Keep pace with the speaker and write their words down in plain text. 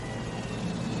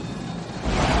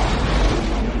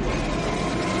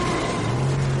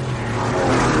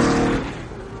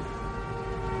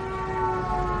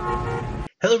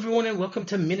Hello, everyone, and welcome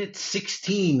to minute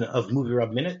 16 of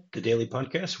MovieRob Minute, the daily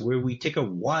podcast where we take a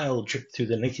wild trip through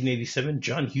the 1987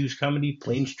 John Hughes comedy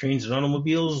Planes, Trains, and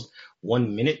Automobiles,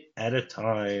 1 minute at a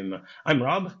time. I'm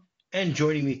Rob, and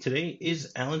joining me today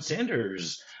is Alan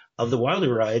Sanders of The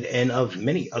Wilder Ride and of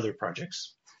many other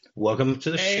projects. Welcome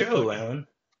to the show, Alan.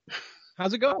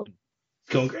 How's it going?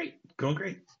 Going great,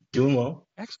 doing well.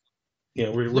 Excellent. You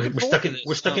know, we're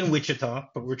stuck in Wichita,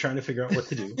 but we're trying to figure out what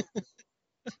to do.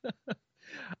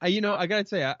 I gotta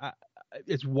say,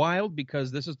 it's wild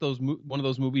because this is one of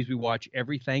those movies we watch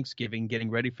every Thanksgiving, getting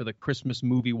ready for the Christmas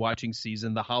movie watching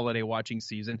season, the holiday watching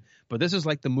season. But this is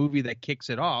like the movie that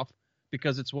kicks it off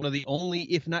because it's one of the only,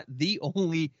 if not the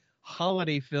only,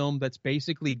 holiday film that's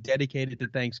basically dedicated to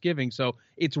Thanksgiving. So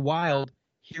it's wild.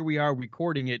 Here we are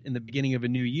recording it in the beginning of a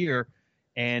new year.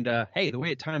 And hey, the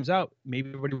way it times out, maybe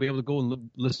everybody will be able to go and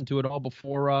listen to it all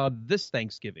before this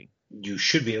Thanksgiving. You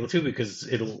should be able to because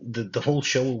the whole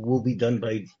show will be done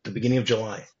by the beginning of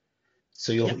July,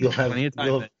 so you'll have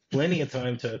plenty of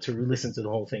time to re-listen to the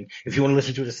whole thing if you want to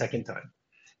listen to it a second time.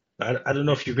 I don't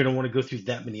know if you're going to want to go through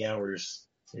that many hours.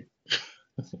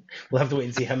 We'll have to wait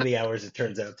and see how many hours it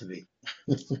turns out to be.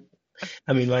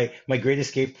 I mean, my Great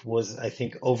Escape was, I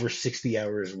think, over 60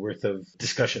 hours worth of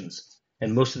discussions,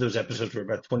 and most of those episodes were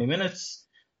about 20 minutes.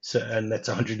 So, and that's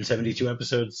 172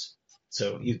 episodes.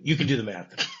 So you can do the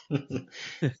math.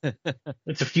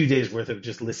 It's a few days worth of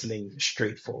just listening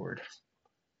straightforward.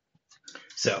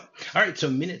 So, all right. So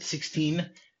minute 16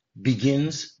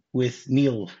 begins with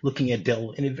Neil looking at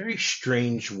Dell in a very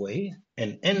strange way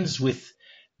and ends with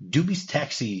Doobie's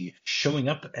taxi showing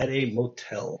up at a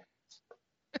motel.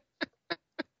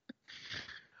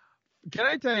 Can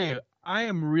I tell you, I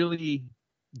am really,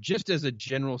 just as a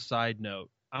general side note,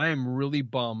 I am really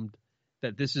bummed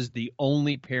that this is the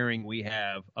only pairing we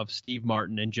have of Steve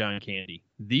Martin and John Candy.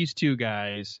 These two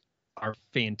guys are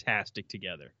fantastic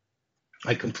together.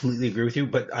 I completely agree with you,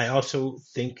 but I also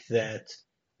think that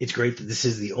it's great that this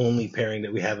is the only pairing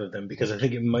that we have of them because I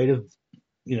think it might have,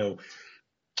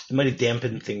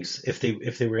 dampened things if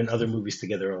they were in other movies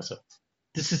together also.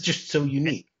 This is just so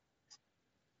unique.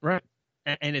 Right.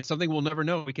 And it's something we'll never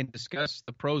know. We can discuss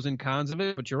the pros and cons of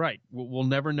it, but you're right. We'll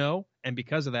never know. And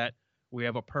because of that, we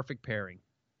have a perfect pairing.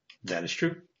 That is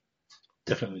true.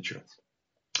 Definitely true.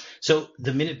 So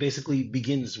the minute basically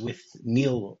begins with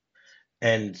Neil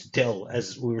and Dell.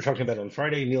 As we were talking about on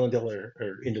Friday, Neil and Dell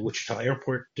are in the Wichita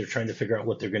airport. They're trying to figure out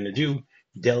what they're going to do.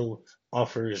 Dell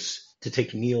offers to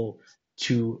take Neil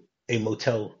to a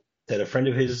motel that a friend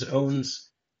of his owns.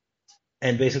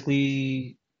 And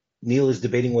basically, Neil is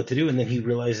debating what to do. And then he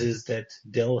realizes that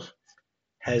Dell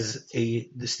has the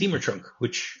steamer trunk,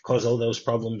 which caused all those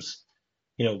problems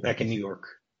back in New York,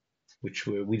 which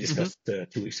we discussed 2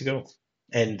 weeks ago.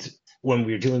 And when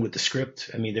we were dealing with the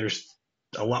script, I mean, there's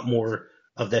a lot more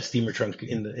of that steamer trunk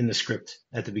in the script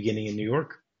at the beginning in New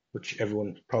York, which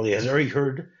everyone probably has already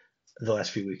heard the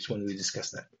last few weeks when we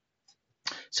discussed that.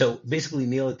 So basically,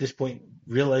 Neil at this point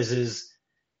realizes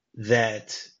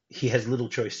that he has little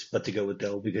choice but to go with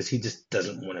Dell because he just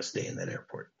doesn't want to stay in that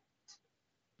airport.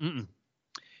 Mm-mm.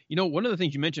 One of the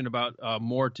things you mentioned about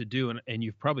more to do, and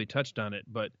you've probably touched on it,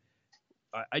 but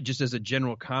I just as a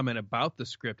general comment about the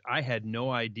script, I had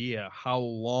no idea how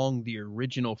long the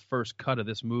original first cut of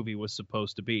this movie was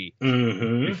supposed to be.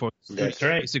 Mm-hmm. Before That's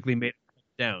right. Basically made it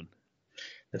down.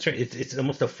 That's right. It's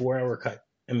almost a 4-hour cut.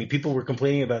 I mean, people were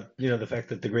complaining about the fact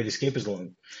that The Great Escape is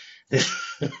long. This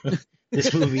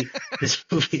movie is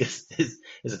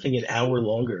I think an hour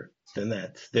longer than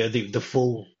that. The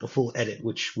full edit,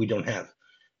 which we don't have.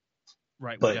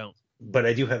 Right, but, we don't. But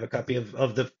I do have a copy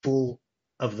of the full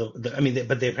of the. I mean,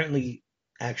 but they apparently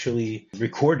actually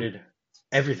recorded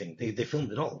everything. They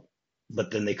filmed it all,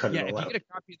 but then they cut it all out. Yeah, if you get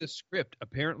a copy of the script,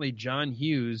 apparently John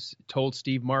Hughes told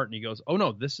Steve Martin, he goes, "Oh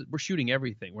no, we're shooting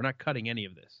everything. We're not cutting any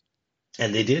of this."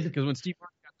 And they did, because when Steve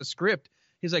Martin got the script,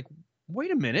 he's like, "Wait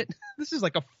a minute, this is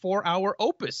like a 4-hour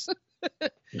opus." Yeah.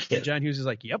 And John Hughes is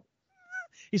like, "Yep."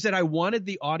 He said, "I wanted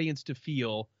the audience to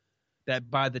feel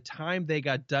that by the time they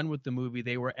got done with the movie,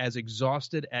 they were as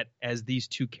exhausted as these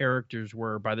two characters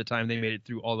were by the time they made it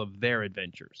through all of their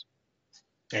adventures."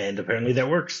 And apparently that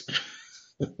works.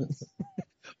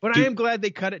 But I am glad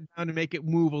they cut it down to make it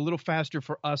move a little faster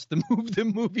for us,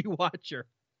 the movie watcher.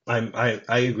 I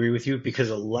agree with you because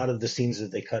a lot of the scenes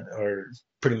that they cut are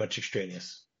pretty much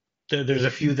extraneous. There's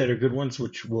a few that are good ones,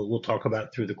 which we'll talk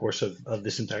about through the course of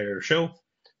this entire show.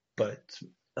 But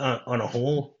on a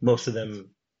whole, most of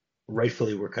them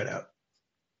rightfully were cut out.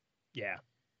 Yeah.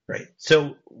 Right.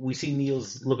 So we see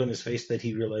Neil's look on his face that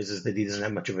he realizes that he doesn't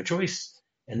have much of a choice.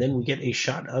 And then we get a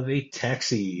shot of a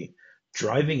taxi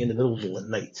driving in the middle of the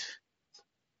night.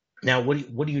 Now,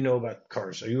 what do you know about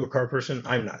cars? Are you a car person?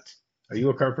 I'm not. Are you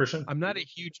a car person? I'm not a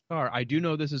huge car. I do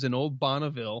know this is an old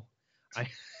Bonneville. I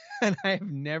and I have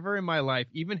never in my life,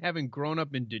 even having grown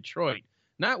up in Detroit,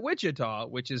 not Wichita,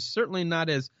 which is certainly not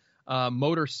as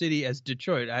motor city as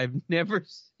Detroit. I've never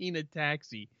seen a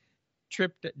taxi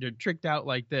tricked out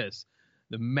like this.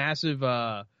 The massive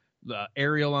the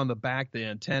aerial on the back, the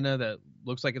antenna that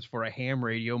looks like it's for a ham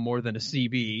radio more than a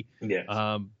CB. Yes.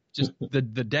 Just the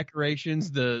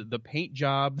decorations, the paint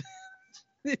job.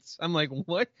 I'm like,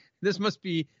 what? This must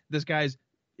be this guy's.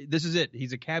 This is it.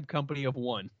 He's a cab company of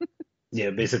one.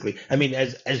 Yeah, basically. I mean,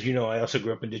 as you know, I also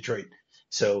grew up in Detroit.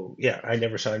 So yeah, I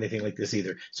never saw anything like this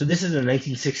either. So this is a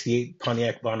 1968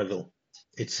 Pontiac Bonneville.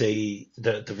 It's the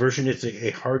version is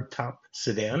a hard top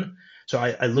sedan. So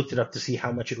I looked it up to see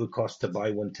how much it would cost to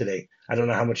buy one today. I don't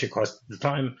know how much it cost at the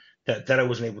time. That I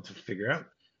wasn't able to figure out.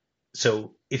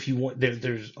 So if you want,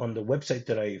 there's on the website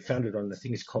that I found it on, I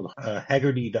think it's called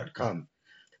Haggerty.com.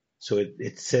 So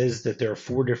it says that there are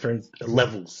 4 different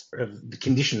levels of the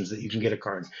conditions that you can get a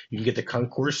car in. You can get the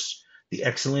concourse, the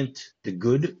excellent, the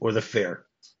good, or the fair.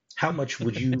 How much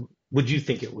would you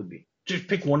think it would be? Just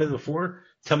pick one of the 4.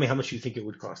 Tell me how much you think it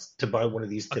would cost to buy one of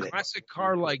these today. A classic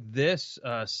car like this,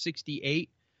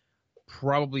 68,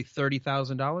 probably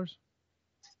 $30,000.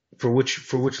 For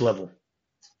which level?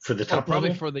 For the top probably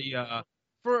level? for the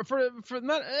for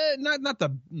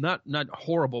not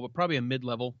horrible, but probably a mid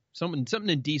level, something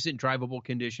in decent drivable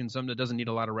condition, something that doesn't need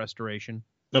a lot of restoration.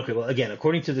 Okay, well, again,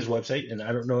 according to this website, and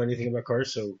I don't know anything about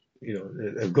cars, so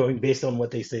going based on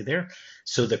what they say there.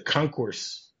 So the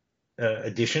Concourse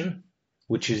edition,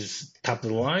 which is top of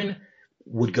the line,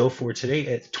 would go for today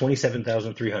at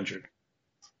 27,300.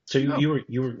 So you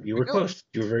were close.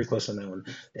 You were very close on that one.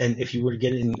 And if you were to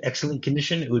get it in excellent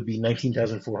condition, it would be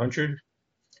 19,400.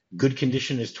 Good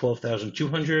condition is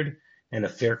 12,200, and a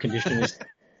fair condition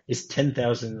is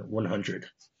 10,100.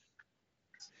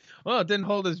 Well, it didn't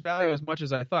hold its value as much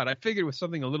as I thought. I figured with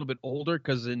something a little bit older,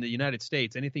 because in the United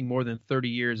States, anything more than 30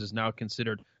 years is now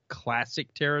considered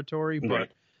classic territory. But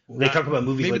right. They talk about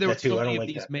movies maybe like there that too. were I so don't many of like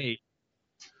these that. made.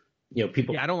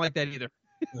 People. Yeah, I don't like that either.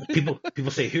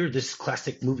 people say, here, this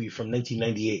classic movie from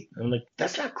 1998. I'm like,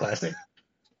 that's not classic.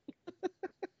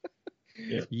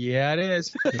 Yeah, it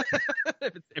is.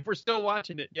 If we're still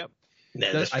watching it, yep.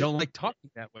 Nah, I don't like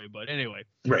talking that way, but anyway.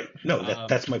 Right. No,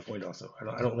 that's my point also.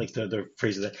 I don't like the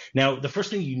phrase of that. Now, the first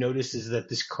thing you notice is that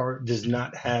this car does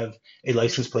not have a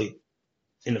license plate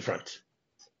in the front.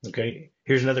 Okay.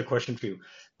 Here's another question for you.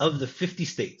 Of the 50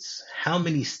 states, how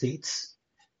many states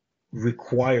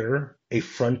require a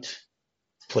front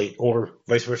plate, or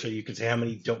vice versa? You can say how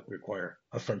many don't require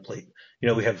a front plate.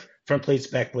 We have front plates,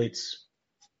 back plates.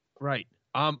 Right.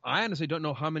 I honestly don't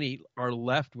know how many are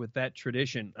left with that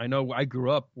tradition. I know I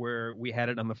grew up where we had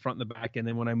it on the front and the back, and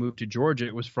then when I moved to Georgia,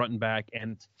 it was front and back.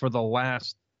 And for the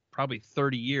last probably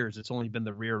 30 years, it's only been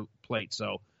the rear plate.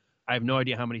 So I have no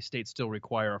idea how many states still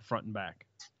require a front and back.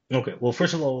 Okay. Well,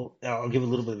 first of all, I'll give a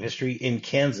little bit of history. In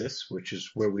Kansas, which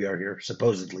is where we are here,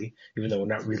 supposedly, even though we're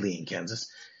not really in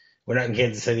Kansas. We're not in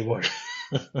Kansas anymore.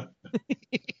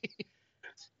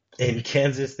 In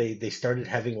Kansas, they started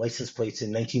having license plates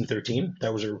in 1913.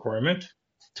 That was a requirement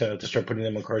to start putting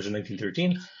them on cars in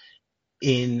 1913.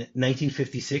 In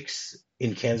 1956,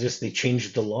 in Kansas, they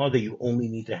changed the law that you only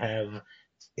need to have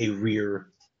a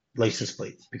rear license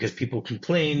plate because people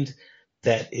complained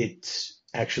that it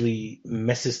actually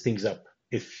messes things up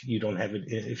if you don't have it,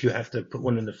 if you have to put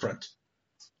one in the front.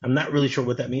 I'm not really sure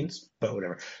what that means, but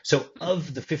whatever. So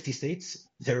of the 50 states,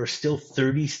 there are still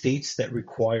 30 states that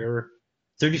require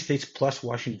 30 states plus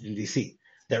Washington, D.C.,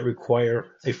 that require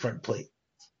a front plate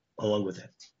along with it.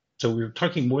 So we're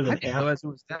talking more than half. I didn't realize it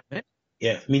was that many.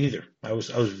 Yeah, me neither. I was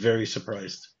very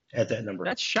surprised at that number.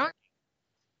 That's shocking.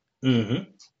 Mm-hmm.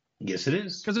 Yes, it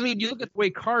is. Because, you look at the way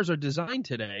cars are designed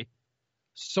today,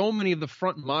 so many of the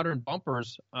front modern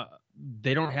bumpers,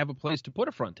 they don't have a place to put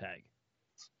a front tag.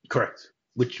 Correct.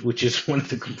 Which is one of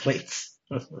the complaints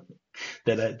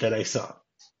that I saw.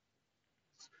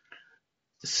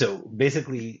 So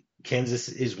basically, Kansas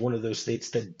is one of those states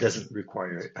that doesn't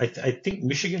require it. I think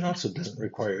Michigan also doesn't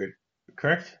require it.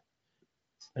 Correct?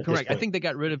 Correct. I think they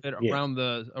got rid of it around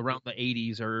the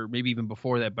 80s or maybe even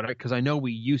before that. But because I know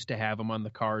we used to have them on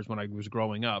the cars when I was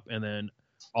growing up, and then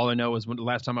all I know is the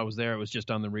last time I was there, it was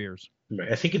just on the rears.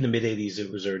 Right. I think in the mid 80s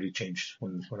it was already changed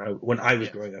when I was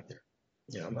growing up there.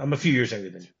 Yeah, I'm a few years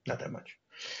younger than you. Not that much.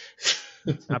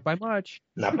 Not by much.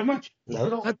 Not by much. Not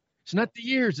at all. It's not the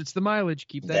years, it's the mileage.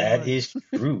 Keep that in mind. That is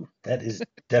true. That is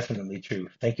definitely true.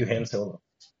 Thank you, Han Solo.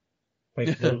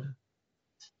 Wait, so,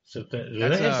 was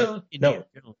that Han Solo? Indiana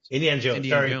No, Jones. Indiana Jones.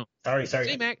 Indiana Sorry. Jones. Sorry.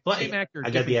 Same actor, I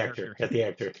got different the actor. character. Got the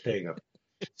actor. There you go.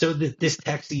 So this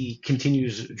taxi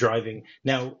continues driving.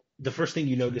 Now, the first thing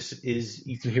you notice is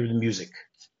you can hear the music.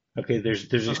 Okay,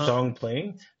 there's a Uh-huh. song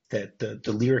playing that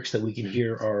the lyrics that we can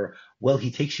hear are, well, he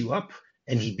takes you up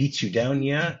and he beats you down,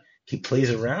 yeah. He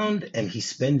plays around and he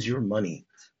spends your money.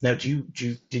 Now, did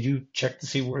you check to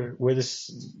see where this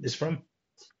is from?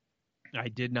 I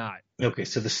did not. Okay,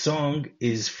 so the song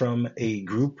is from a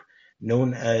group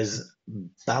known as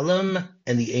Balaam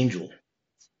and the Angel.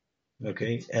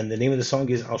 Okay, and the name of the song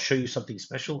is "I'll Show You Something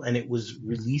Special," and it was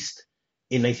released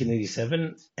in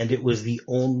 1987, and it was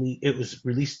it was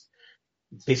released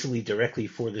basically directly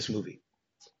for this movie.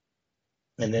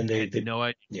 And then I had they no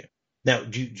idea. yeah. Now,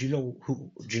 do you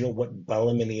know what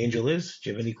Balaam and the Angel is? Do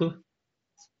you have any clue?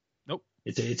 Nope.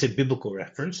 It's a biblical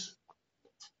reference.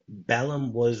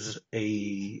 Balaam was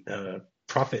a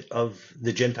prophet of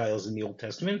the Gentiles in the Old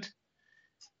Testament,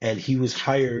 and he was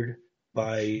hired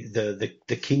by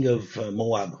the king of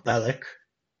Moab, Balak,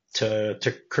 to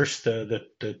curse the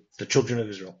children of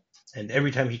Israel. And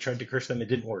every time he tried to curse them, it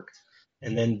didn't work.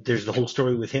 And then there's the whole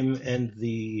story with him and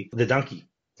the donkey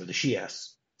or the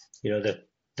she-ass,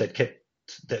 that kept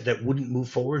that wouldn't move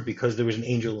forward because there was an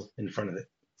angel in front of it.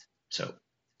 So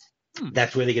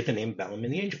that's where they get the name Balaam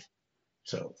and the Angel.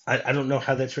 So I don't know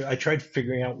how that's real. I tried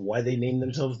figuring out why they named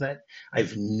themselves that. I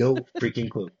have no freaking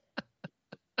clue.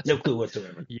 No clue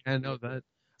whatsoever. Yeah, no, that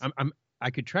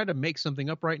I could try to make something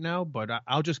up right now, but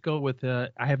I'll just go with I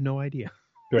have no idea.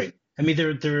 Right. I mean,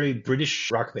 they're a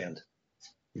British rock band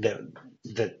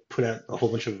that put out a whole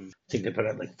bunch of. I think they put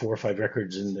out like 4 or 5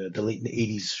 records in the late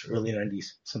 80s, early 90s,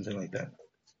 something like that.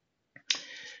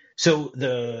 So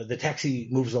the taxi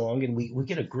moves along, and we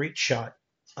get a great shot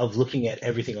of looking at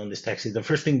everything on this taxi. The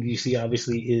first thing you see,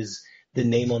 obviously, is the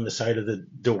name on the side of the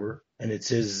door, and it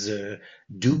says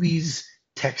Doobie's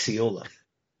Taxiola.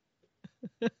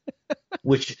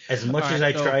 Which, as much as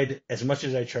I tried,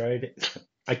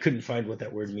 I couldn't find what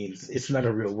that word means. It's not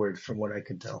a real word, from what I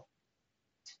can tell.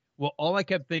 Well, all I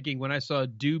kept thinking when I saw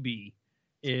doobie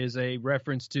is a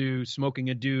reference to smoking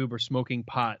a doob or smoking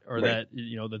pot, or Right.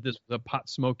 that this was a pot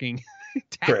smoking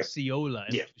Correct. taxiola.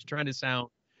 Yeah. It's trying to sound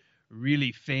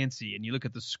really fancy, and you look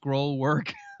at the scroll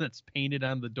work that's painted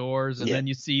on the doors, and Yeah. then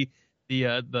you see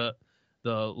the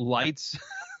lights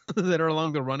that are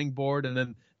along the running board, and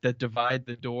then that divide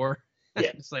the door.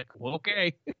 Yeah. It's like, well,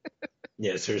 okay.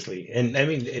 Yeah, seriously. And I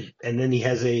mean, and then he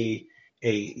has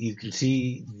you can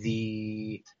see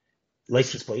the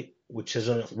license plate, which says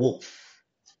on it Wolf.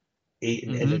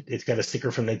 And it's got a sticker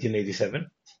from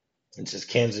 1987. It says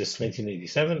Kansas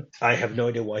 1987. I have no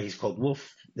idea why he's called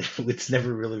Wolf. It's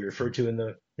never really referred to in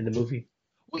the movie.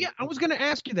 Well, yeah, I was going to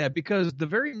ask you that, because the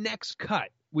very next cut,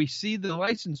 we see the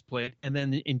license plate, and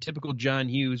then in typical John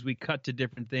Hughes, we cut to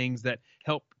different things that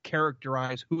help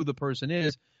characterize who the person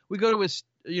is. We go to his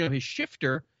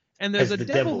shifter, and there's As a the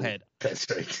devil head. That's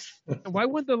right. Why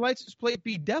wouldn't the license plate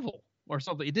be devil or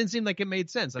something? It didn't seem like it made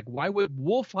sense. Like, why would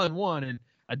wolf on one and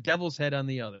a devil's head on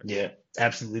the other? Yeah,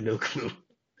 absolutely no clue.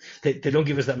 They don't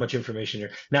give us that much information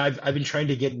here. Now, I've been trying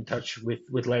to get in touch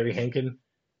with Larry Hankin,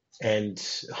 and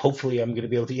hopefully I'm going to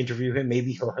be able to interview him.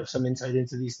 Maybe he'll have some insight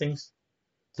into these things.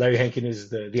 Larry Hankin is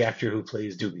the actor who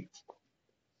plays Doobie.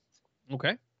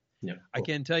 Okay. Yeah, cool. I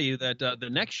can tell you that the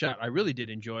next shot I really did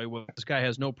enjoy was this guy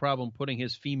has no problem putting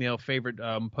his female favorite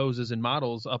poses and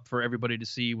models up for everybody to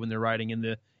see when they're riding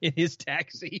in his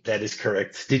taxi. That is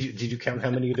correct. Did you count how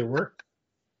many there were?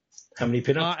 How many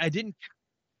pinups?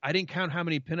 I didn't count how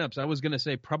many pinups. I was going to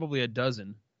say probably a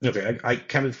dozen. Okay, I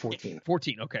counted 14.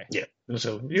 14. Okay. Yeah,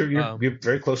 so you're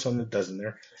very close on the dozen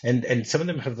there, and some of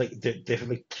them have they have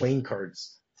like playing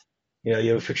cards. You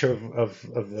have a picture of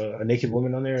a naked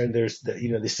woman on there, and there's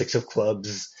the 6 of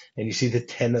clubs, and you see the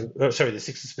 6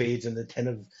 of spades and the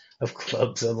 10 of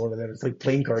clubs on one of them. It's like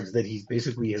playing cards that he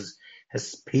basically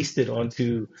has pasted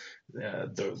onto I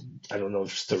don't know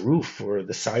if it's the roof or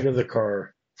the side of the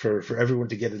car for everyone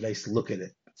to get a nice look at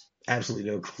it. Absolutely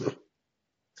no clue.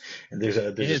 And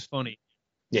it is funny.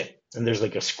 Yeah, and there's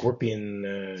like a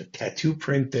scorpion tattoo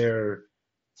print there.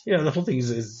 The whole thing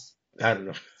is I don't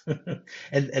know.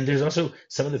 and there's also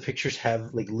some of the pictures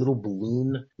have like little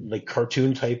balloon, like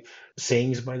cartoon type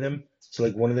sayings by them. So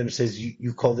like one of them says,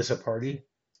 you call this a party?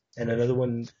 And another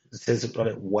one says on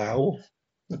it, wow.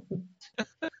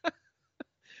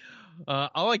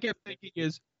 All I kept thinking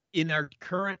is, in our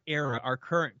current era, our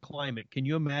current climate, can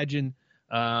you imagine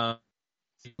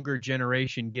younger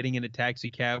generation getting in a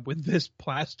taxi cab with this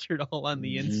plastered all on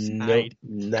the inside?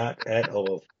 Nope, not at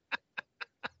all.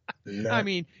 I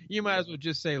mean, you might as well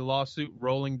just say lawsuit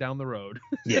rolling down the road.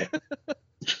 Yeah.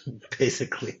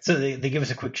 basically. So they give us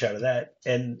a quick shot of that,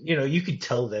 and you could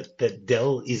tell that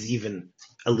Dell is even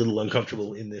a little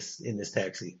uncomfortable in this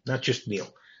taxi, not just Neil.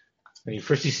 I mean,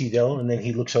 first you see Dell, and then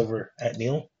he looks over at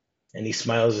Neil, and he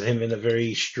smiles at him in a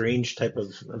very strange type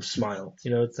of smile.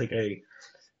 It's like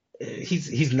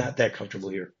he's not that comfortable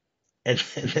here, and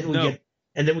then we No.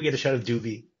 get a shot of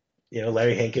Doobie,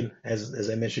 Larry Hankin, as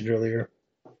I mentioned earlier.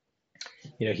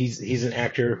 He's an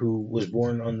actor who was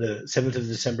born on the 7th of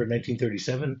December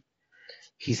 1937.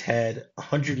 He's had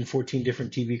 114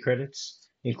 different TV credits,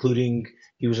 including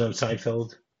he was on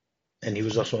Seinfeld, and he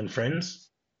was also on Friends.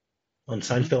 On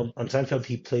Seinfeld,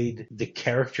 he played the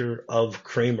character of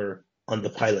Kramer on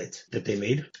the pilot that they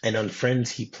made, and on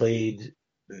Friends, he played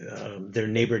their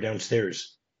neighbor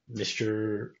downstairs,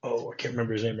 Mr. I can't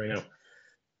remember his name right now,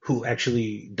 who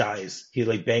actually dies. He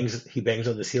bangs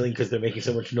on the ceiling because they're making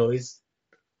so much noise,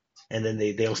 and then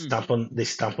they stomp on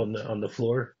the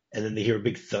floor, and then they hear a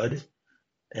big thud,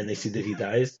 and they see that he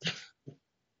dies.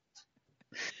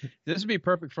 This would be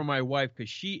perfect for my wife because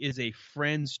she is a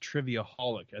Friends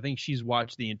trivia-holic. I think she's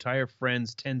watched the entire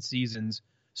Friends 10 seasons,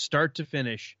 start to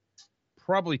finish,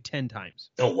 probably 10 times.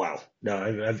 Oh wow! No,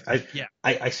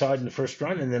 I saw it in the first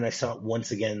run, and then I saw it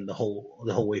once again the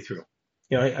whole way through.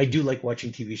 I do like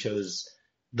watching TV shows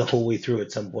the whole way through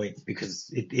at some point because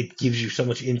it gives you so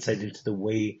much insight into the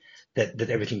way that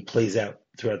everything plays out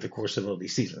throughout the course of all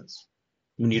these seasons.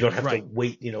 When you don't have to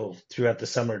wait, throughout the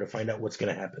summer to find out what's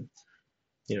going to happen.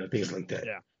 Things like that.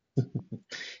 Yeah.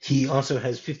 He also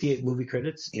has 58 movie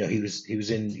credits. He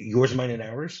was in Yours, Mine, and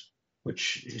Ours,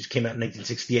 which came out in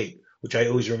 1968, which I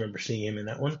always remember seeing him in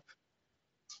that one.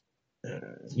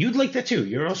 You'd like that too.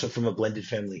 You're also from a blended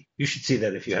family. You should see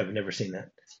that if you haven't ever seen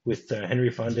that, with Henry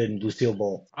Fonda and Lucille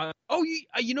Ball.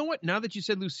 You know what? Now that you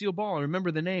said Lucille Ball, I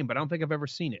remember the name, but I don't think I've ever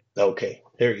seen it. Okay,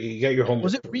 there you got your homework.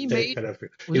 Was it remade?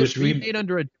 Was it remade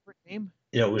under a different name?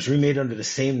 It was remade under the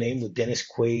same name with Dennis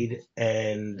Quaid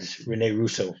and Rene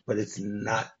Russo, but it's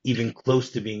not even close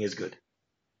to being as good.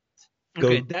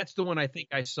 That's the one I think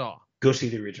I saw. Go see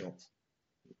the original.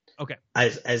 Okay.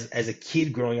 As a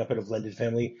kid growing up in a blended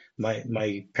family,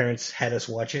 my parents had us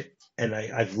watch it, and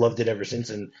I've loved it ever since.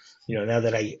 And now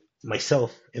that I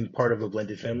myself am part of a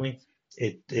blended family,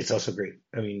 it's also great.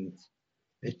 I mean,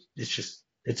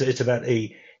 it's about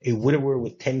a widower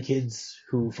with 10 kids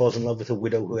who falls in love with a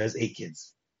widow who has 8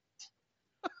 kids.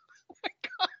 Oh my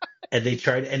God. And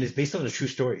and it's based on a true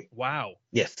story. Wow.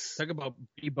 Yes. Talk about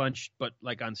Brady Bunch, but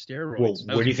like on steroids. Well,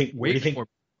 where do you think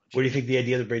the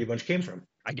idea of the Brady Bunch came from?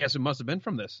 I guess it must have been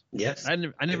from this. Yes. I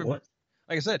never like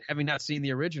I said, having not seen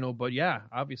the original, but yeah,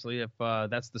 obviously if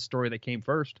that's the story that came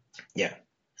first. Yeah.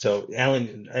 So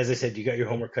Alan, as I said, you got your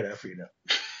homework cut out for you now.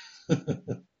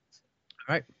 All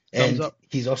right. Thumbs up.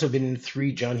 He's also been in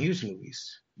 3 John Hughes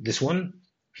movies. This one,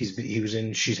 he was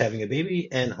in She's Having a Baby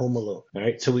and Home Alone. All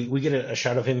right. So we get a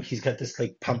shot of him. He's got this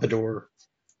like pompadour,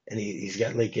 and he's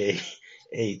got like a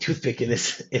toothpick in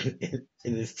his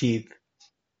teeth.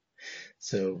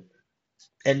 So,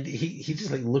 and he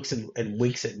just like looks and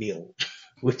winks at Neil,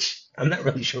 which I'm not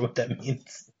really sure what that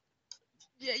means.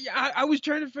 Yeah, I was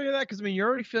trying to figure that because, you're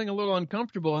already feeling a little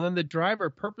uncomfortable, and then the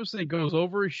driver purposely goes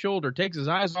over his shoulder, takes his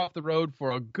eyes off the road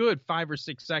for a good 5 or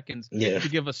 6 seconds to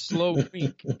give a slow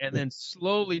wink, and then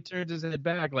slowly turns his head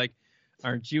back like,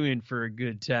 aren't you in for a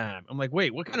good time? I'm like,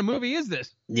 wait, what kind of movie is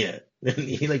this? Yeah,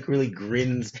 he like really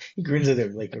grins. He grins at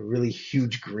him like a really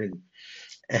huge grin.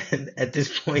 And at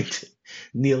this point,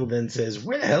 Neil then says,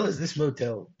 "Where the hell is this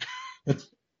motel?" And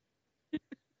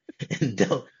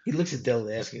he looks at Del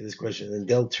asking this question, and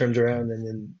Del turns around and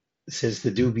then says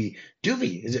to Doobie,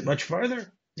 "Doobie, is it much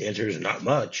farther?" The answer is not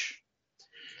much.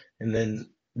 And then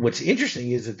what's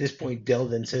interesting is at this point, Del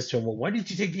then says to him, "Well, why didn't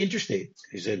you take the interstate?"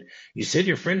 He said, "You said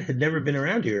your friend had never been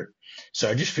around here, so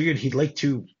I just figured he'd like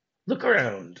to look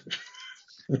around."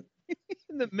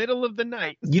 In the middle of the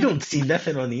night. You don't see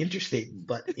nothing on the interstate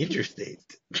but interstate.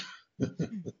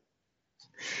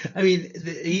 I mean,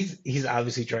 he's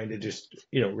obviously trying to just,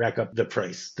 rack up the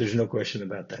price. There's no question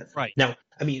about that. Right. Now,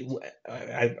 I mean,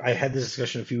 I had this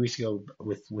discussion a few weeks ago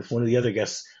with one of the other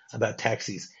guests about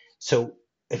taxis. So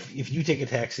if you take a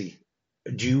taxi,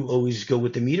 do you always go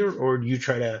with the meter, or do you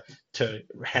try to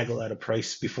haggle out a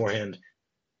price beforehand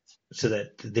so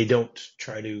that they don't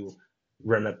try to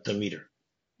run up the meter?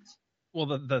 Well,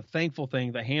 the thankful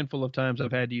thing, the handful of times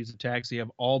I've had to use a taxi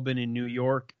have all been in New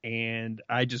York, and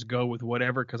I just go with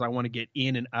whatever because I want to get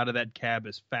in and out of that cab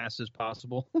as fast as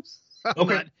possible.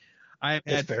 Okay.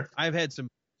 I've had some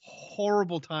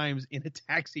horrible times in a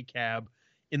taxi cab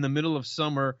in the middle of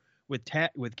summer with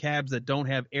cabs that don't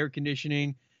have air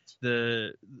conditioning.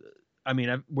 I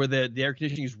mean, where the air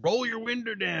conditioning is roll your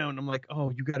window down. I'm like,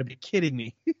 oh, you got to be kidding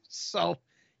me. So,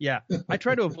 yeah, I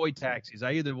try to avoid taxis.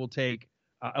 I'll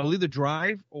either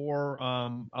drive or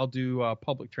I'll do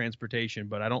public transportation,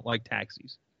 but I don't like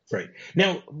taxis. Right.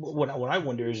 Now, what I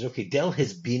wonder is, okay, Dell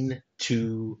has been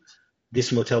to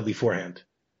this motel beforehand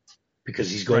because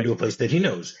he's going Right. to a place that he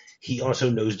knows. He also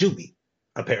knows Doobie,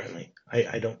 apparently.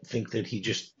 I don't think that he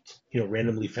just,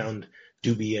 randomly found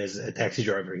Doobie as a taxi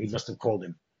driver. He must have called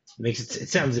him. It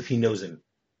sounds as if he knows him.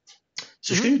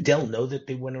 So shouldn't Dell know that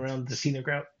they went around the scenic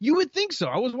route? You would think so.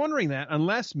 I was wondering that,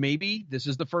 unless maybe this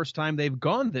is the first time they've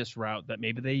gone this route, that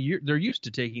maybe they're used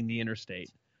to taking the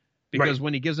interstate. Because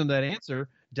when he gives him that answer,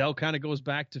 Dell kind of goes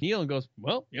back to Neil and goes,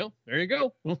 well, there you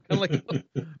go. Well, kind of like,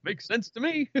 makes sense to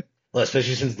me. Well,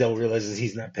 especially since Dell realizes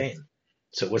he's not paying.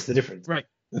 So what's the difference? Right.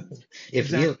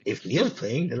 If Neil's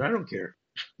paying, then I don't care.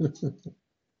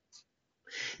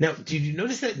 Now, did you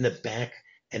notice that in the back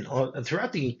and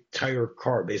throughout the entire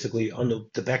car, basically on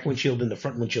the back windshield and the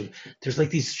front windshield, there's like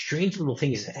these strange little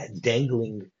things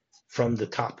dangling from the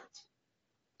top.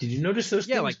 Did you notice those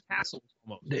things? Yeah, like tassels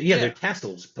almost. Yeah, they're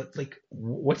tassels, but like,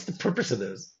 what's the purpose of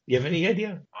those? You have any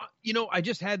idea? I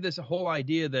just had this whole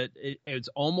idea that it's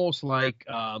almost like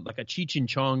a Cheech and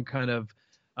Chong kind of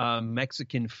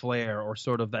Mexican flair, or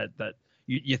sort of that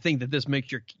you think that this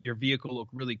makes your vehicle look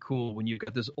really cool when you've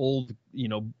got this old,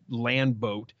 land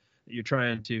boat that you're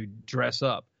trying to dress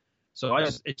up. So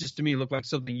it just to me looked like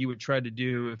something you would try to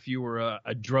do if you were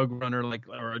a drug runner,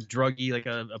 or a druggie, like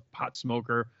a pot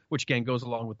smoker, which again goes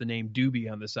along with the name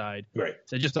Doobie on the side. Right.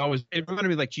 So it reminded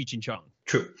me like Cheech and Chong.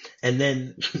 True. And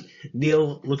then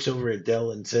Neil looks over at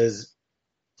Dell and says,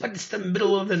 "But it's the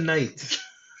middle of the night."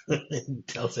 And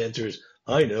Dell's answer is,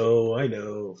 "I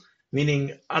know,"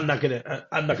 meaning I'm not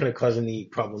gonna cause any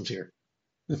problems here.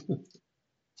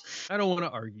 I don't want to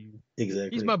argue.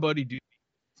 Exactly. He's my buddy, Doobie.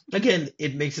 Again,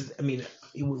 it makes it. I mean,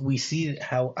 we see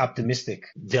how optimistic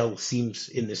Dell seems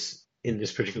in this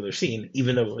particular scene,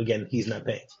 even though again he's not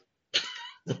paying.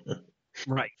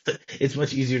 Right. It's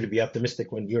much easier to be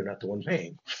optimistic when you're not the one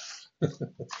paying.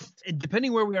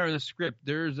 Depending where we are in the script,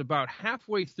 there's about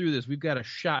halfway through this, we've got a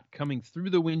shot coming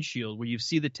through the windshield where you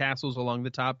see the tassels along the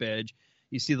top edge,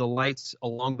 you see the lights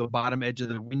along the bottom edge of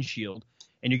the windshield,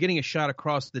 and you're getting a shot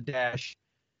across the dash,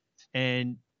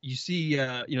 and you see,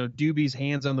 Doobie's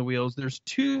hands on the wheels. There's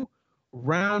two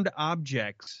round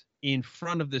objects in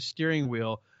front of the steering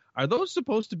wheel. Are those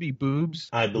supposed to be boobs?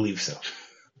 I believe so.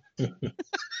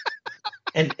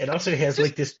 And it also has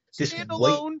like this standalone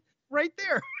white, right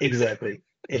there. Exactly.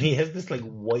 And he has this like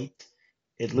white,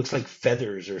 it looks like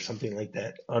feathers or something like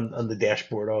that on the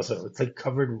dashboard also. It's like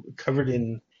covered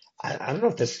in, I don't know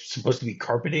if that's supposed to be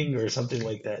carpeting or something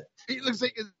like that. It looks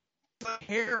like it's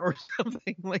hair or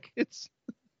something, like it's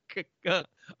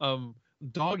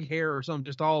dog hair or something,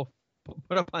 just all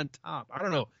put up on top. I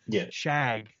don't know. Yeah.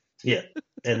 Shag. Yeah.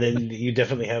 And then you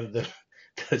definitely have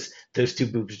those two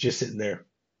boobs just sitting there.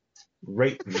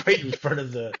 Right in front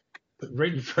of the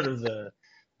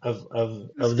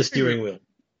steering wheel.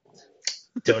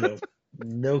 Don't know.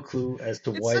 No clue as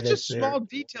to why that's there. It's such a small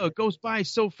detail. It goes by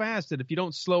so fast that if you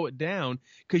don't slow it down,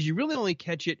 because you really only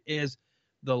catch it as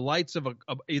the lights of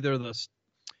either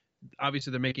obviously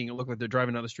they're making it look like they're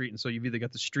driving down the street, and so you've either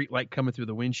got the street light coming through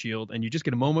the windshield, and you just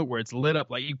get a moment where it's lit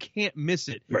up, like you can't miss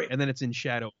it, right? And then it's in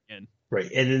shadow again. Right,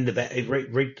 and in the back,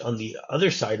 right on the other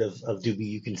side of Doobie,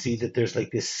 you can see that there's like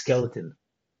this skeleton.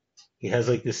 He has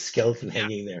like this skeleton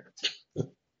hanging there.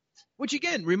 Which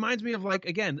again reminds me of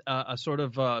a sort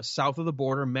of south of the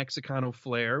border Mexicano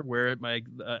flair, where it might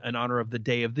in honor of the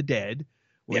Day of the Dead,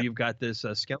 where you've got this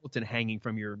skeleton hanging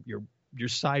from your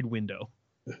side window.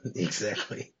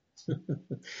 Exactly.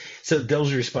 So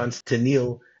Dell's response to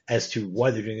Neil as to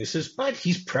why they're doing this is, but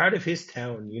he's proud of his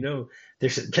town.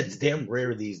 That's damn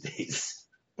rare these days.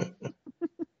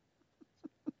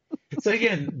 So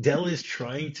again, Dell is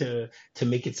trying to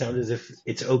make it sound as if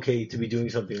it's okay to be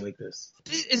doing something like this.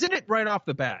 Isn't it right off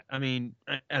the bat? I mean,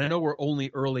 and I know we're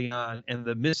only early on, and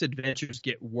the misadventures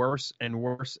get worse and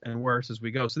worse and worse as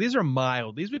we go. So these are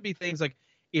mild. These would be things like,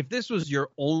 if this was your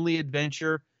only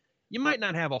adventure, you might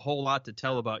not have a whole lot to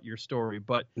tell about your story,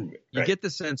 but you get the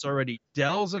sense already.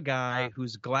 Dell's a guy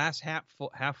who's glass half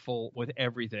full with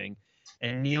everything,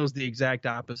 and Neil's the exact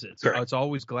opposite. So it's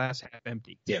always glass half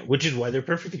empty. Yeah, which is why they're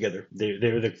perfect together.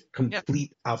 They're the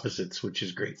complete opposites, which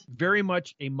is great. Very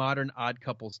much a modern Odd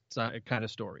Couple kind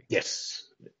of story. Yes.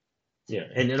 Yeah,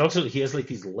 and it also, he has like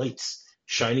these lights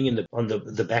shining on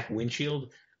the back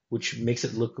windshield, which makes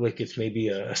it look like it's maybe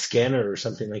a scanner or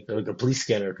something like a police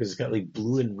scanner, because it's got like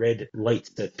blue and red lights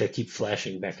that keep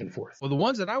flashing back and forth. Well, the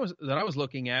ones that I was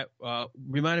looking at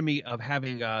reminded me of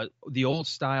having the old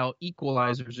style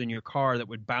equalizers in your car that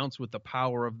would bounce with the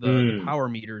power of the power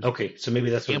meters. Okay, so maybe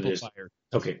that's what amplifier.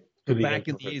 It is. Okay. Could be back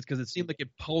in the 80s, because it seemed like it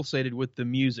pulsated with the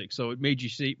music, so it made you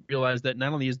realize that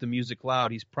not only is the music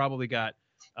loud, he's probably got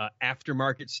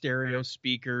aftermarket stereo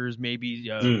speakers,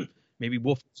 maybe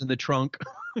woofers in the trunk,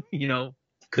 you know.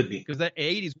 Could be. Because that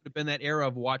 80s would have been that era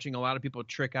of watching a lot of people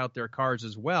trick out their cars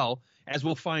as well. As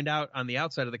we'll find out on the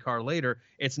outside of the car later,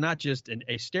 it's not just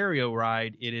a stereo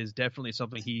ride. It is definitely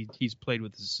something he's played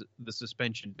with the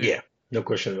suspension too. Yeah, no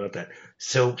question about that.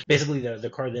 So basically the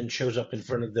car then shows up in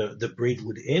front of the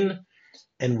Braidwood Inn,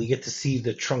 and we get to see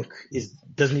the trunk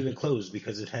doesn't even close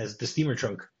because it has the steamer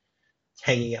trunk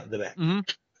hanging out the back. Mm-hmm.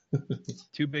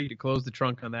 Too big to close the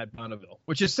trunk on that Bonneville,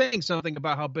 which is saying something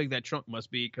about how big that trunk must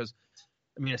be, because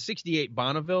I mean, a 68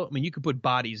 Bonneville, I mean, you could put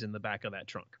bodies in the back of that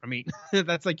trunk. I mean,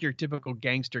 that's like your typical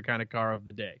gangster kind of car of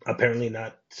the day. Apparently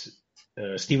not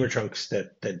steamer trunks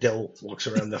that Dell walks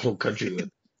around the whole country with.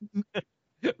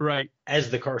 Right. As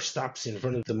the car stops in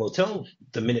front of the motel,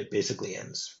 the minute basically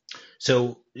ends.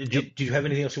 So do you have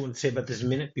anything else you want to say about this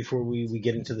minute before we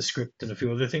get into the script and a few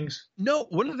other things? No,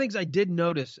 one of the things I did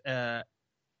notice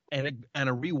and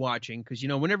a rewatching, because, you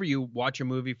know, whenever you watch a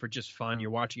movie for just fun,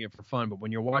 you're watching it for fun. But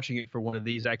when you're watching it for one of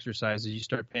these exercises, you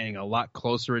start paying a lot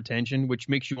closer attention, which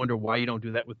makes you wonder why you don't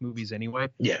do that with movies anyway.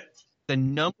 Yeah. The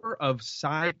number of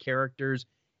side characters,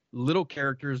 little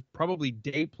characters, probably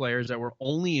day players that were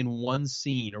only in one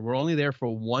scene or were only there for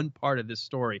one part of this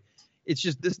story. It's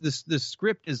just this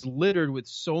script is littered with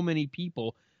so many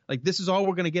people. Like, this is all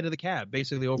we're going to get of the cab,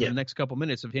 basically, over the next couple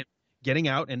minutes of him getting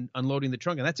out and unloading the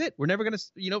trunk, and that's it. We're never gonna,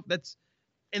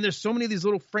 and there's so many of these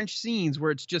little French scenes where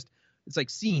it's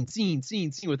like scene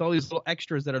with all these little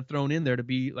extras that are thrown in there to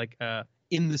be like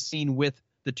in the scene with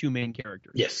the two main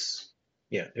characters. Yes.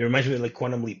 Yeah, it reminds me of like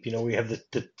Quantum Leap. You know, we have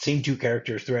the same two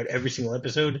characters throughout every single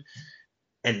episode,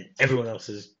 and everyone else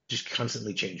is just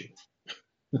constantly changing.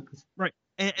 Right.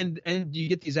 And you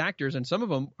get these actors, and some of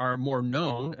them are more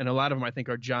known, and a lot of them I think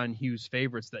are John Hughes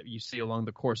favorites that you see along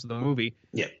the course of the movie.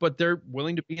 Yeah. But they're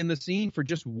willing to be in the scene for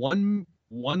just one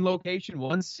location,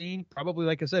 one scene, probably,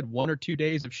 like I said, 1 or 2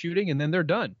 days of shooting, and then they're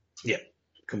done. Yeah,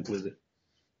 completely.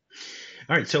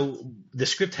 All right, so the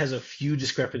script has a few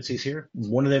discrepancies here.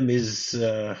 One of them is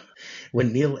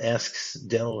when Neil asks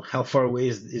Dell, how far away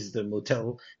is the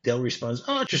motel? Dell responds,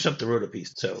 oh, just up the road a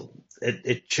piece. So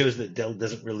it shows that Dell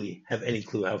doesn't really have any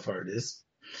clue how far it is.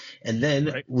 And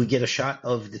then we get a shot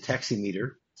of the taxi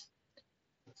meter,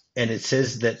 and it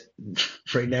says that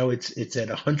right now it's at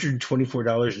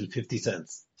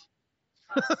 $124.50.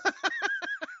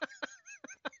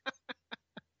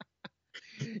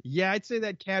 Yeah, I'd say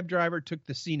that cab driver took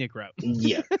the scenic route.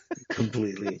 Yeah,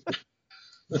 completely.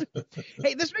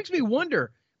 Hey, this makes me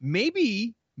wonder,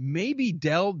 maybe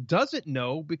Dell doesn't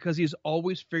know because he's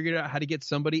always figured out how to get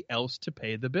somebody else to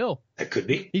pay the bill. That could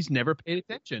be. He's never paid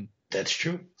attention. That's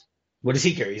true. What does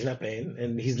he care? He's not paying,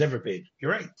 and he's never paid.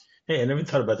 You're right. Hey, I never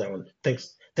thought about that one.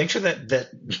 Thanks for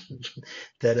that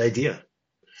idea.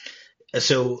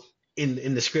 So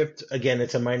in the script, again,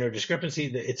 it's a minor discrepancy.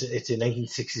 It's a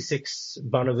 1966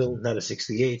 Bonneville, not a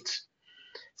 68.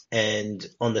 And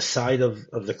on the side of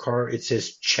the car, it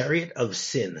says Chariot of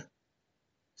Sin,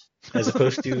 as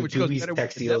opposed to Doobie's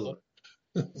Taxiola.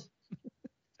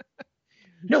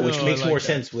 No, which makes more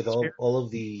sense with all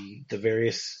of the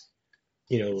various,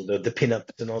 the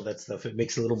pinups and all that stuff. It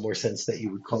makes a little more sense that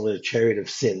you would call it a Chariot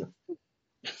of Sin.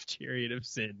 Chariot of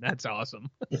Sin. That's awesome.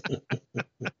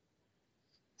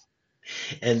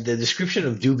 And the description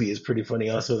of Doobie is pretty funny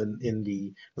also in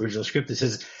the original script. It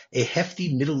says, a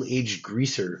hefty middle-aged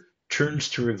greaser turns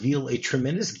to reveal a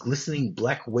tremendous glistening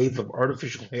black wave of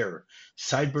artificial hair,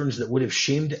 sideburns that would have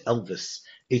shamed Elvis,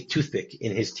 a toothpick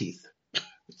in his teeth.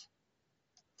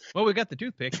 Well, we got the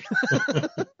toothpick.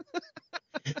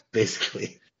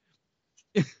 Basically.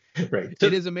 Right.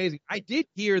 It is amazing. I did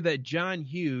hear that John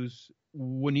Hughes,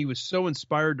 when he was so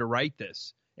inspired to write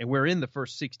this, and we're in the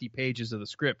first 60 pages of the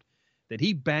script, that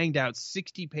he banged out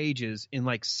 60 pages in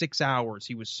like 6 hours.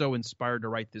 He was so inspired to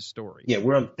write this story. Yeah,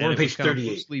 we're on page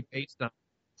 38. Based on,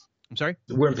 I'm sorry?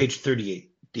 We're on page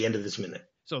 38, the end of this minute.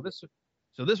 So this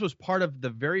was part of the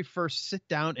very first sit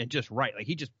down and just write. Like,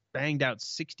 he just banged out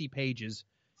 60 pages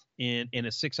in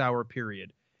a 6 hour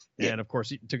period. Yeah. And of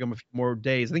course, it took him a few more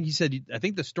days. I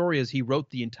think the story is he wrote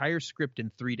the entire script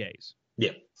in 3 days.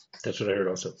 Yeah, that's what I heard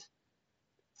also.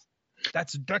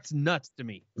 That's nuts to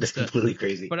me. That's completely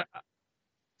crazy. But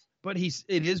But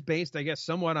it is based, I guess,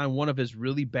 somewhat on one of his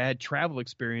really bad travel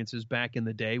experiences back in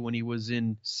the day when he was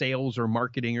in sales or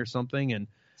marketing or something and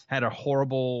had a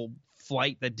horrible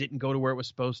flight that didn't go to where it was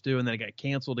supposed to, and then it got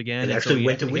canceled again. It And so actually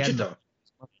went to Wichita.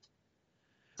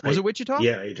 Was it Wichita?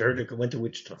 Yeah, I heard it went to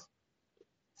Wichita.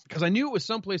 Because I knew it was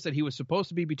someplace that he was supposed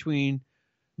to be between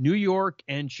New York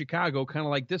and Chicago, kind of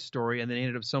like this story, and then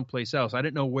ended up someplace else. I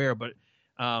didn't know where, but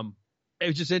it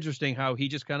was just interesting how he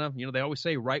just kind of, they always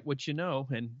say, write what you know,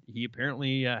 and he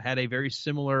apparently had a very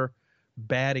similar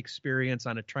bad experience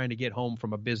on trying to get home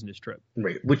from a business trip.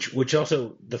 Right, which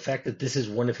also, the fact that this is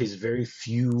one of his very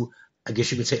few, I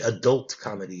guess you could say, adult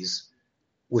comedies,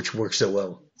 which works so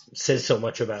well, says so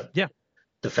much about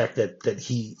the fact that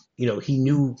he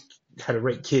knew how to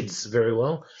write kids very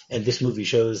well, and this movie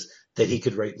shows that he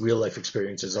could write real life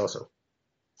experiences also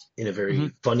in a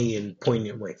very funny and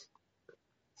poignant way.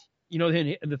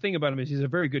 And the thing about him is he's a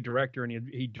very good director, and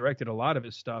he directed a lot of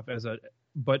his stuff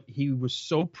but he was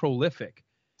so prolific.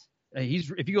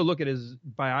 If you go look at his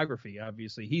biography,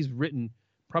 obviously he's written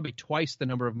probably twice the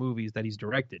number of movies that he's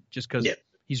directed, just because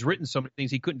he's written so many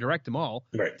things he couldn't direct them all.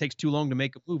 Right. It takes too long to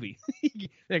make a movie.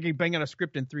 They can bang out a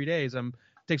script in 3 days. It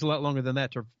takes a lot longer than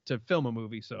that to film a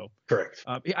movie. So correct.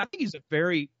 I think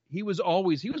he was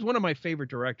one of my favorite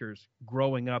directors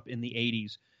growing up in the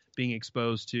 80s, being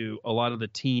exposed to a lot of the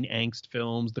teen angst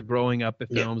films, the growing up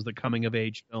films, the coming of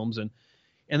age films. And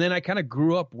then I kind of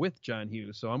grew up with John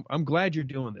Hughes. So I'm glad you're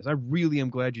doing this. I really am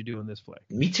glad you're doing this, flick.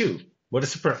 Me too. What a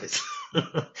surprise.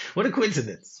 What a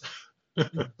coincidence. All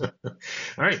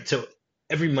right. So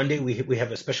every Monday we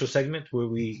have a special segment where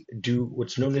we do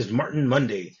what's known as Martin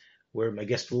Monday, where my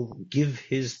guest will give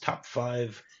his top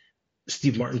 5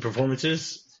 Steve Martin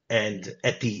performances. And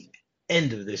at the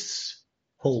end of this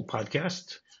whole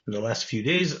podcast, in the last few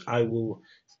days, I will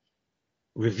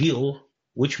reveal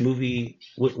which movie,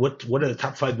 what are the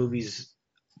top 5 movies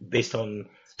based on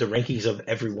the rankings of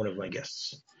every one of my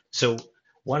guests. So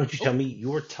why don't you tell me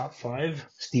your top 5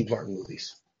 Steve Martin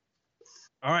movies?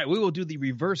 All right, we will do the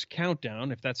reverse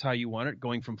countdown, if that's how you want it,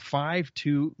 going from 5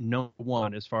 to number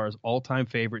 1 as far as all-time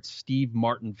favorite Steve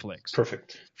Martin flicks.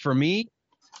 Perfect. For me,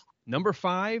 number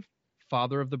 5,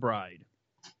 Father of the Bride.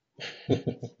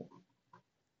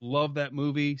 Love that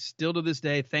movie. Still to this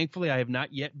day, thankfully, I have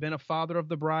not yet been a father of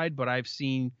the bride, but I've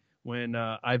seen when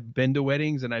I've been to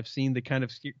weddings and I've seen the kind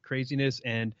of craziness.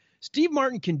 And Steve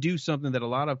Martin can do something that a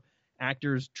lot of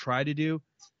actors try to do.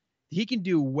 He can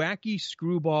do wacky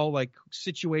screwball like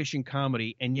situation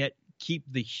comedy and yet keep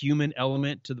the human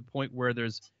element to the point where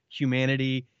there's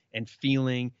humanity and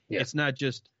feeling. Yeah. It's not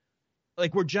just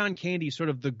like where John Candy's sort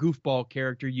of the goofball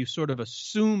character. You sort of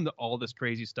assume that all this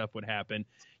crazy stuff would happen.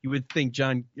 You would think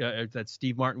that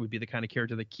Steve Martin would be the kind of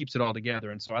character that keeps it all together.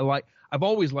 And so I've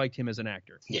always liked him as an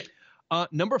actor. Yeah.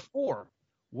 Number 4,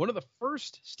 one of the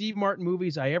first Steve Martin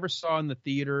movies I ever saw in the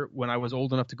theater when I was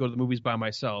old enough to go to the movies by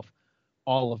myself,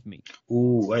 All of Me.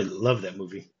 Ooh, I love that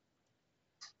movie.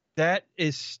 That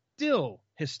is still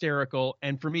hysterical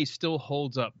and for me still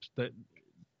holds up.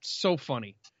 So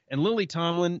funny. And Lily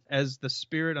Tomlin as the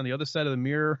spirit on the other side of the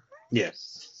mirror.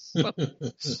 Yes.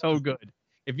 So good.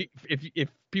 If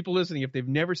people listening, if they've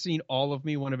never seen All of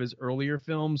Me, one of his earlier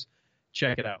films,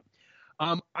 check it out.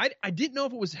 I didn't know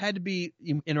if it had to be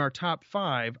in our top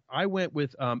 5. I went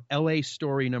with L.A.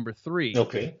 Story number 3.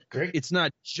 Okay, great. It's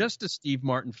not just a Steve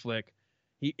Martin flick.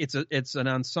 It's an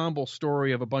ensemble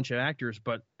story of a bunch of actors,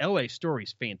 but L.A. Story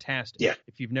is fantastic. Yeah.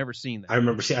 If you've never seen that.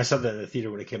 I saw that in the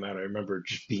theater when it came out. I remember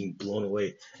just being blown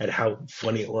away at how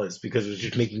funny it was because it was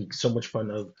just making so much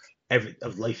fun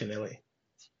of life in L.A.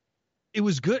 It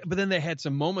was good, but then they had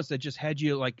some moments that just had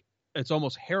you like, it's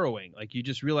almost harrowing. Like you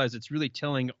just realize it's really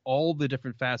telling all the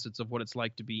different facets of what it's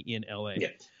like to be in LA. Yeah.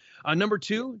 Number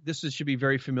 2, should be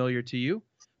very familiar to you.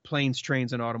 Planes,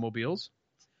 Trains, and Automobiles.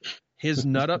 His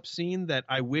nut up scene that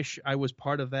I wish I was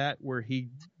part of that, where he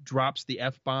drops the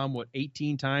F-bomb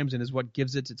 18 times and is what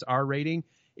gives it its R rating,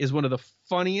 is one of the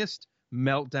funniest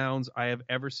meltdowns I have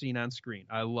ever seen on screen.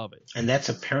 I love it. And that's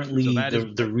apparently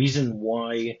the reason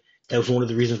why. That was one of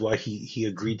the reasons why he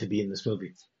agreed to be in this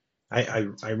movie. I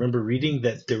remember reading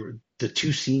that the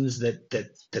 2 scenes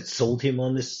that sold him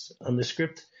on this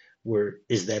script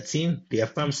is that scene, the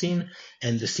F-bomb scene,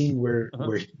 and the scene where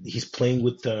he's playing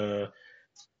with the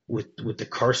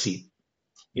car seat,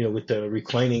 with the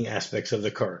reclining aspects of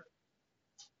the car.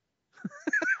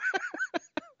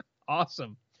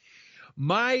 Awesome.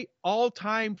 My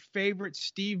all-time favorite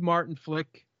Steve Martin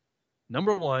flick,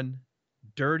 number 1,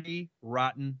 Dirty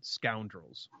Rotten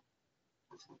Scoundrels.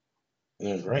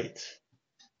 Right.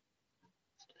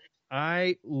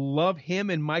 I love him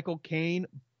and Michael Caine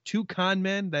two con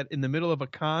men that in the middle of a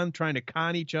con trying to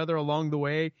con each other along the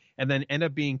way and then end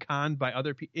up being conned by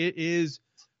other people. It's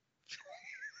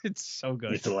so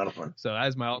good. It's a lot of fun. So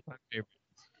that's my all-time favorite.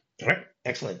 All right,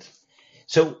 excellent.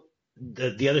 So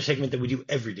the other segment that we do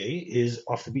every day is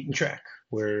Off the Beaten Track,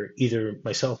 where either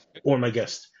myself or my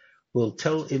guest will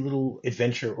tell a little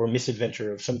adventure or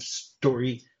misadventure of some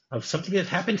story of something that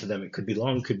happened to them. It could be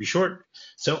long, it could be short.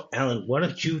 So, Alan, why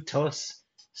don't you tell us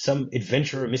some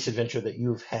adventure or misadventure that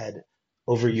you've had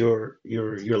over your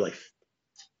life?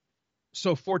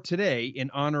 So for today,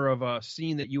 in honor of a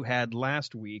scene that you had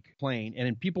last week playing,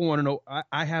 and people want to know,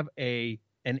 I have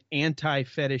an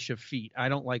anti-fetish of feet. I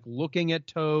don't like looking at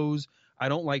toes. I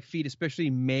don't like feet, especially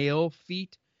male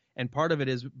feet. And part of it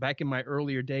is back in my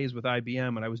earlier days with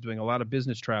IBM, and I was doing a lot of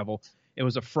business travel. It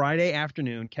was a Friday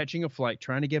afternoon, catching a flight,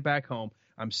 trying to get back home.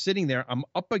 I'm sitting there. I'm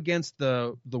up against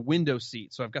the window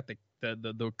seat, so I've got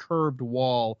the curved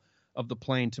wall of the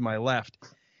plane to my left.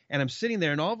 And I'm sitting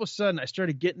there, and all of a sudden, I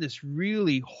started getting this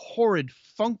really horrid,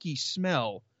 funky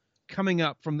smell coming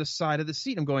up from the side of the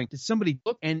seat. I'm going, did somebody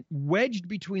look? And wedged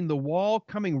between the wall,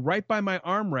 coming right by my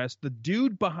armrest, the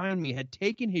dude behind me had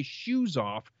taken his shoes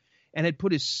off and had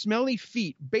put his smelly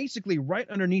feet basically right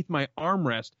underneath my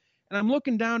armrest. And I'm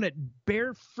looking down at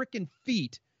bare freaking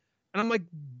feet, and I'm like,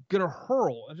 gonna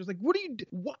hurl. I was just like, what do you do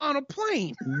on a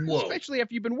plane? Whoa. Especially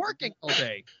after you've been working all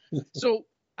day. So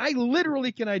I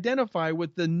literally can identify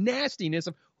with the nastiness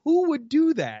of who would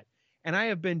do that. And I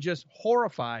have been just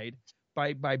horrified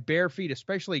by bare feet,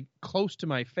 especially close to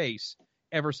my face,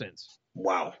 ever since.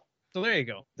 Wow. So there you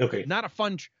go. Okay. Not a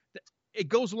fun. It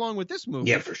goes along with this movie.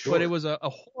 Yeah, for sure. But it was a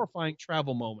horrifying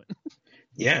travel moment.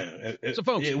 Yeah. So,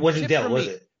 folks, it wasn't Dell, was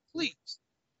it? Please.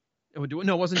 No,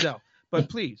 it wasn't Dell. But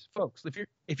please, folks,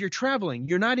 if you're traveling,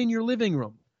 you're not in your living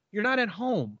room. You're not at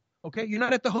home. Okay? You're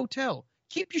not at the hotel.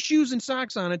 Keep your shoes and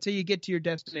socks on until you get to your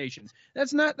destination.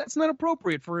 That's not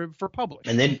appropriate for public.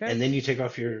 And then okay? and then you take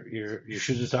off your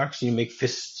shoes and socks and you make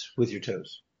fists with your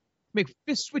toes. Make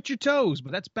fists with your toes,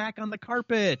 but that's back on the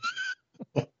carpet.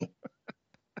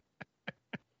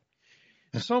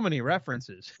 So many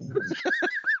references.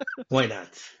 Why not?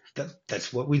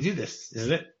 That's what we do this,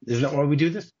 isn't it? Isn't that why we do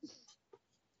this?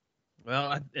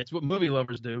 Well, it's what movie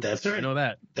lovers do. That's right. I know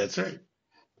that. That's right.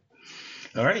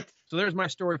 All right. So there's my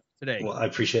story for today. Well, I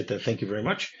appreciate that. Thank you very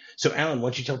much. So, Alan, why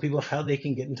don't you tell people how they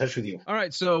can get in touch with you? All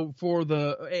right. So for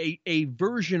a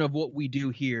version of what we do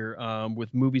here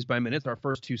with Movies by Minutes, our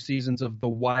first two seasons of The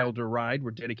Wilder Ride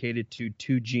were dedicated to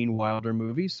two Gene Wilder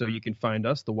movies. So you can find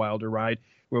us, The Wilder Ride,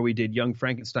 where we did Young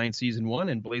Frankenstein Season 1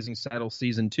 and Blazing Saddles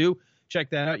Season 2. Check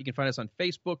that out. You can find us on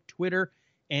Facebook, Twitter,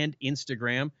 and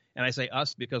Instagram. And I say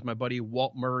us because my buddy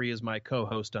Walt Murray is my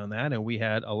co-host on that. And we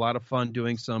had a lot of fun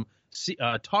doing some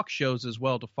talk shows as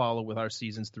well to follow with our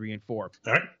seasons 3 and 4.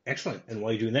 All right. Excellent. And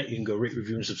while you're doing that, you can go rate,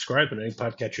 review, and subscribe on any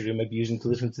podcatcher you might be using to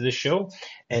listen to this show.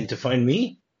 And to find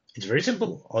me, it's very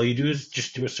simple. All you do is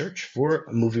just do a search for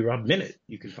a MovieRob Minute.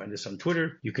 You can find us on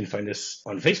Twitter. You can find us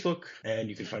on Facebook. And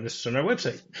you can find us on our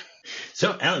website.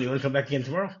 So, Alan, you want to come back again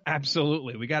tomorrow?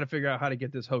 Absolutely. We got to figure out how to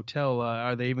get this hotel.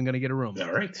 Are they even going to get a room?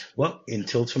 All right. Well,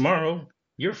 until tomorrow,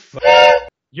 you're fucked.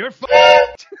 You're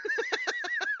fucked.